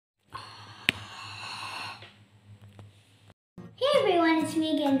it's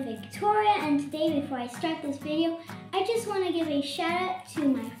me again, Victoria, and today before I start this video, I just want to give a shout out to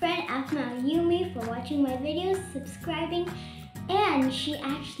my friend Aphmau Yumi for watching my videos, subscribing, and she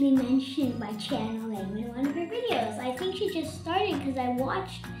actually mentioned my channel name in one of her videos. I think she just started because I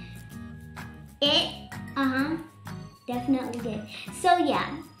watched it. Definitely did. So yeah,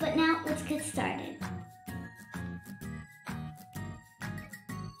 but now let's get started.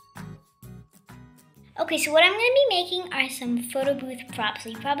 Okay, so what I'm going to be making are some photo booth props. So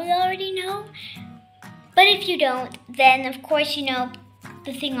you probably already know, but if you don't, then of course you know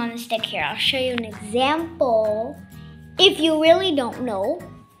the thing on the stick here. I'll show you an example if you really don't know.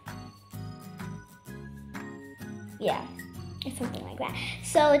 Yeah, it's something like that.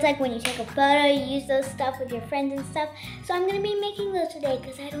 So it's like when you take a photo, you use those stuff with your friends and stuff. So I'm going to be making those today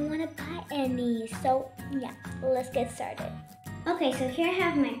because I don't want to buy any. So yeah, let's get started. Okay, so here I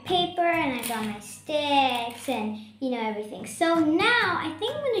have my paper and I got my sticks and everything. So now I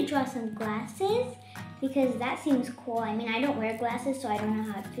think I'm going to draw some glasses because that seems cool. I mean, I don't wear glasses, so I don't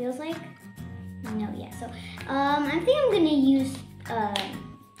know how it feels like. So I think I'm going to use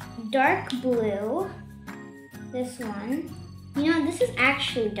dark blue, this one. This is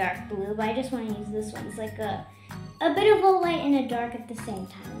actually dark blue, but I just want to use this one. It's like a bit of a light and a dark at the same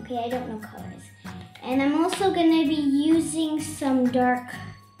time, okay? I don't know colors. And I'm also going to be using some dark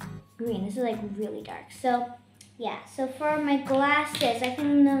green. This is like really dark. So yeah, so for my glasses, I think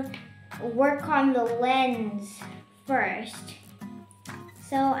I'm going to work on the lens first.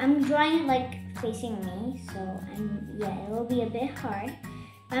 So I'm drawing it like facing me. So it will be a bit hard.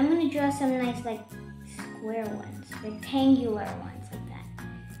 But I'm going to draw some nice like square ones, rectangular ones like that.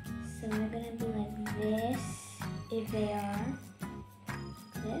 So they're going to be like this, if they are.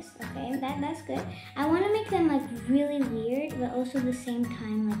 This, okay, that's good. I want to make them like really weird, but also at the same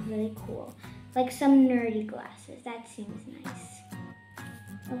time like really cool. Like some nerdy glasses, that seems nice.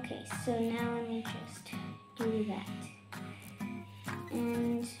 Okay, so now let me just do that.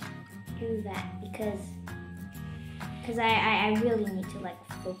 And do that because I really need to like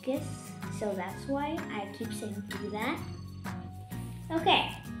focus. So that's why I keep saying do that. Okay,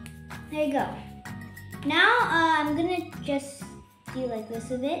 there you go. Now I'm gonna just do like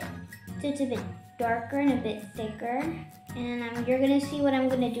this a bit, so it's a bit darker and a bit thicker, and you're gonna see what I'm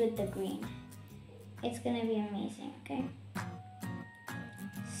gonna do with the green. It's gonna be amazing, okay?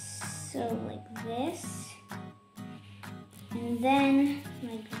 So like this, and then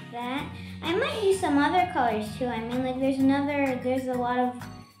like that. I might use some other colors too. I mean, like there's a lot of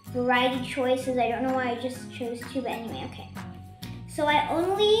variety choices. I don't know why I just chose two, but anyway, okay. So I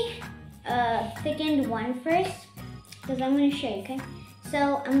only thickened one first, because I'm going to show you, okay?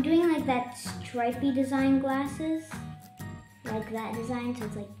 So I'm doing like that stripy design glasses, like that design, so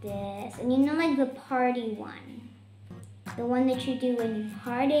it's like this. And like the party one, the one that you do when you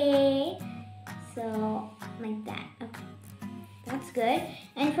party, so like that, okay. That's good.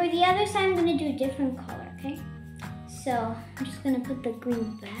 And for the other side, I'm going to do a different color, okay? So I'm just going to put the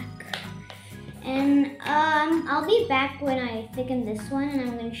green back. And I'll be back when I thicken this one, and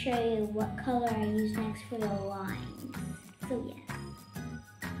I'm going to show you what color I use next for the lines. So yes.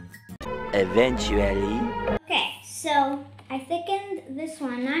 Eventually. Okay, so I thickened this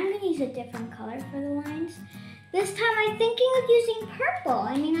one. Now I'm going to use a different color for the lines. This time I'm thinking of using purple.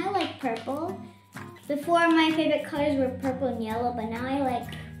 I mean, I like purple. Before my favorite colors were purple and yellow, but now I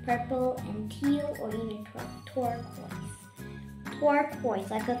like purple and teal or even turquoise. Turquoise,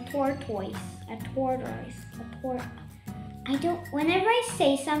 like a tortoise. Whenever I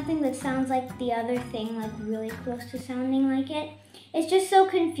say something that sounds like the other thing, like really close to sounding like it, it's just so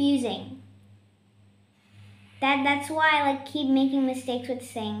confusing. That's why I like keep making mistakes with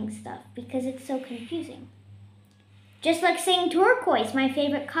saying stuff, because it's so confusing. Just like saying turquoise, my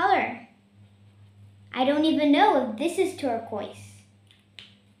favorite color. I don't even know if this is turquoise.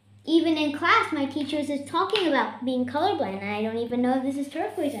 Even in class, my teacher was just talking about being colorblind, and I don't even know if this is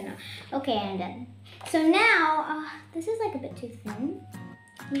turquoise or not. Okay, I'm done. So now, this is like a bit too thin.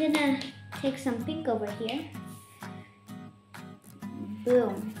 I'm gonna take some pink over here.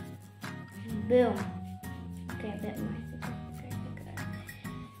 Boom. Boom. Okay, a bit more.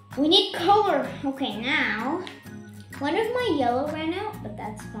 We need color. Okay, now, one of my yellow ran out, but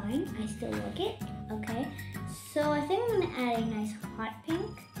that's fine. I still like it. Okay, so I think I'm gonna add a nice hot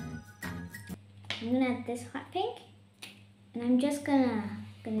pink. I'm gonna add this hot pink, and I'm just gonna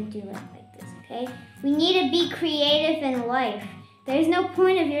do it like this, okay? We need to be creative in life. There's no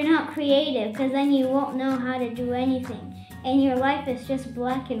point if you're not creative, because then you won't know how to do anything, and your life is just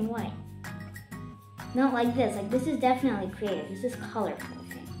black and white. Not like this. Like, this is definitely creative. This is colorful,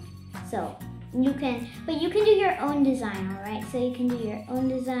 okay? So but you can do your own design, all right? So you can do your own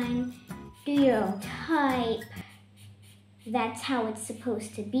design, do your own type. That's how it's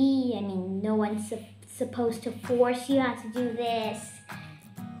supposed to be. I mean, no one's supposed to force you how to do this.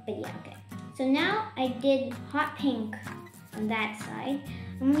 But yeah, okay. So now I did hot pink on that side.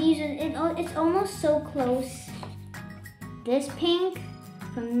 I'm gonna use it, it's almost so close. This pink,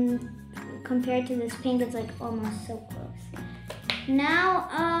 compared to this pink, it's like almost so close. Now,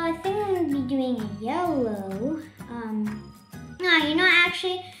 I think I'm gonna be doing a yellow. No, you know,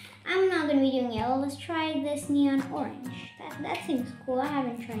 actually, I'm not gonna be doing yellow. Let's try this neon orange. That seems cool. I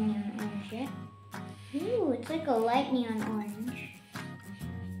haven't tried neon orange yet. Ooh, it's like a light neon orange.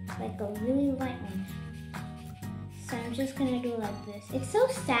 Like a really light one. So I'm just gonna do like this. It's so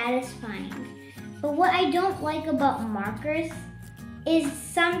satisfying. But what I don't like about markers is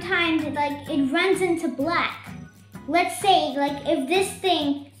sometimes it runs into black. Let's say, like, if this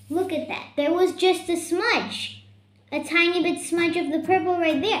thing, look at that. There was just a smudge. A tiny bit smudge of the purple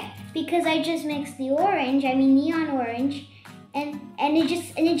right there. Because I just mixed the orange, I mean neon orange, and it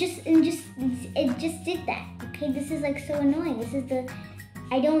just did that. Okay, this is like so annoying.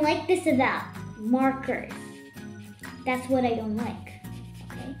 I don't like this about markers. That's what I don't like.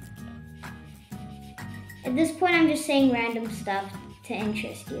 Okay. At this point, I'm just saying random stuff to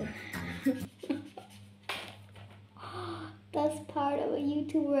interest you. That's part of a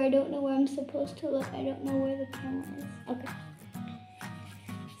YouTuber. I don't know where I'm supposed to look. I don't know where the camera is. Okay.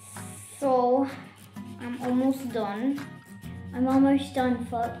 So, I'm almost done. I'm almost done,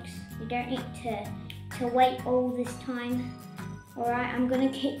 folks. You don't need to wait all this time. Alright, I'm gonna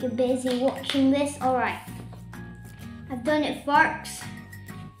keep you busy watching this. Alright. I've done it, folks.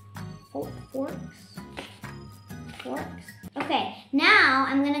 Oh, forks. Okay, now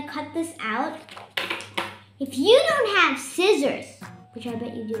I'm gonna cut this out. If you don't have scissors, which I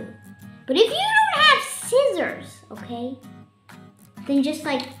bet you do, but if you don't have scissors, okay, then just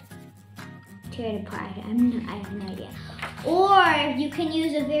like tear it apart. I have no idea. Or you can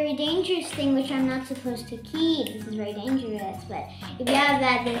use a very dangerous thing, which I'm not supposed to keep. This is very dangerous, but if you have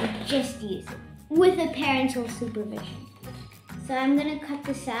that, then just use it with a parental supervision. So I'm gonna cut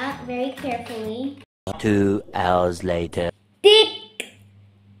this out very carefully. 2 hours later. Thick!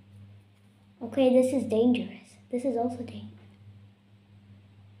 Okay, this is dangerous. This is also dangerous.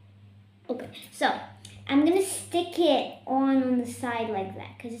 Okay, so I'm gonna stick it on the side like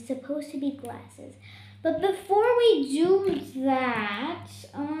that because it's supposed to be glasses. But before we do that,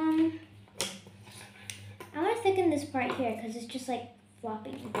 I want to thicken this part here because it's just like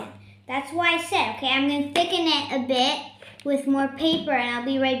flopping a bit. That's why I said, okay, I'm gonna thicken it a bit with more paper and I'll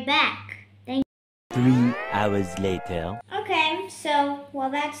be right back. 3 hours later. Okay, so while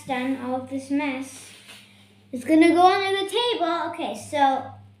that's done, all of this mess is gonna go under the table. Okay, so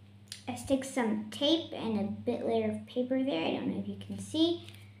I stick some tape and a bit layer of paper there. I don't know if you can see,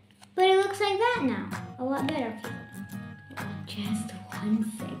 but it looks like that now. A lot better. Okay, just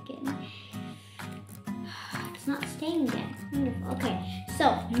 1 second. It's not staying there. Wonderful. Okay,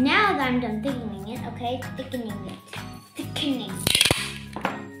 so now that I'm done thickening it, okay, thickening.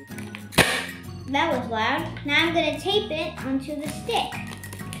 That was loud. Now I'm gonna tape it onto the stick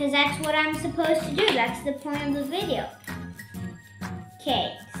because that's what I'm supposed to do. That's the point of the video.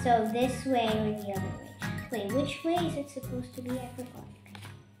 Okay, so this way or the other way. Wait, which way is it supposed to be? I forgot.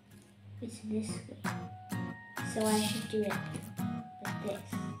 It's this way. So I should do it like this.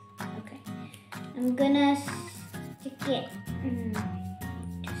 Okay. I'm gonna stick it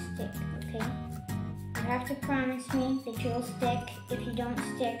to stick, okay? You have to promise me that you'll stick. If you don't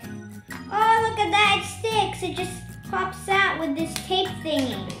stick, oh, look at that, it sticks. It just pops out with this tape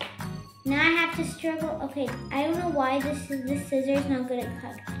thingy. Now I have to struggle. Okay, I don't know why this scissors not good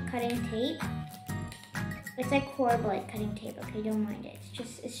at cutting tape. It's like horrible at cutting tape. Okay, don't mind it.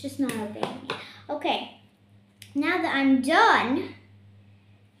 It's just not obeying me. Okay, now that I'm done,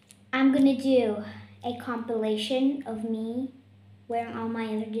 I'm gonna do a compilation of me wearing all my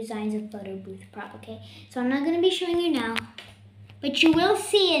other designs of photo booth prop. Okay, so I'm not gonna be showing you now, but you will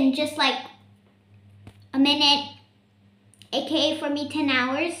see in just like a minute, aka for me 10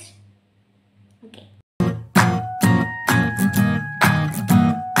 hours.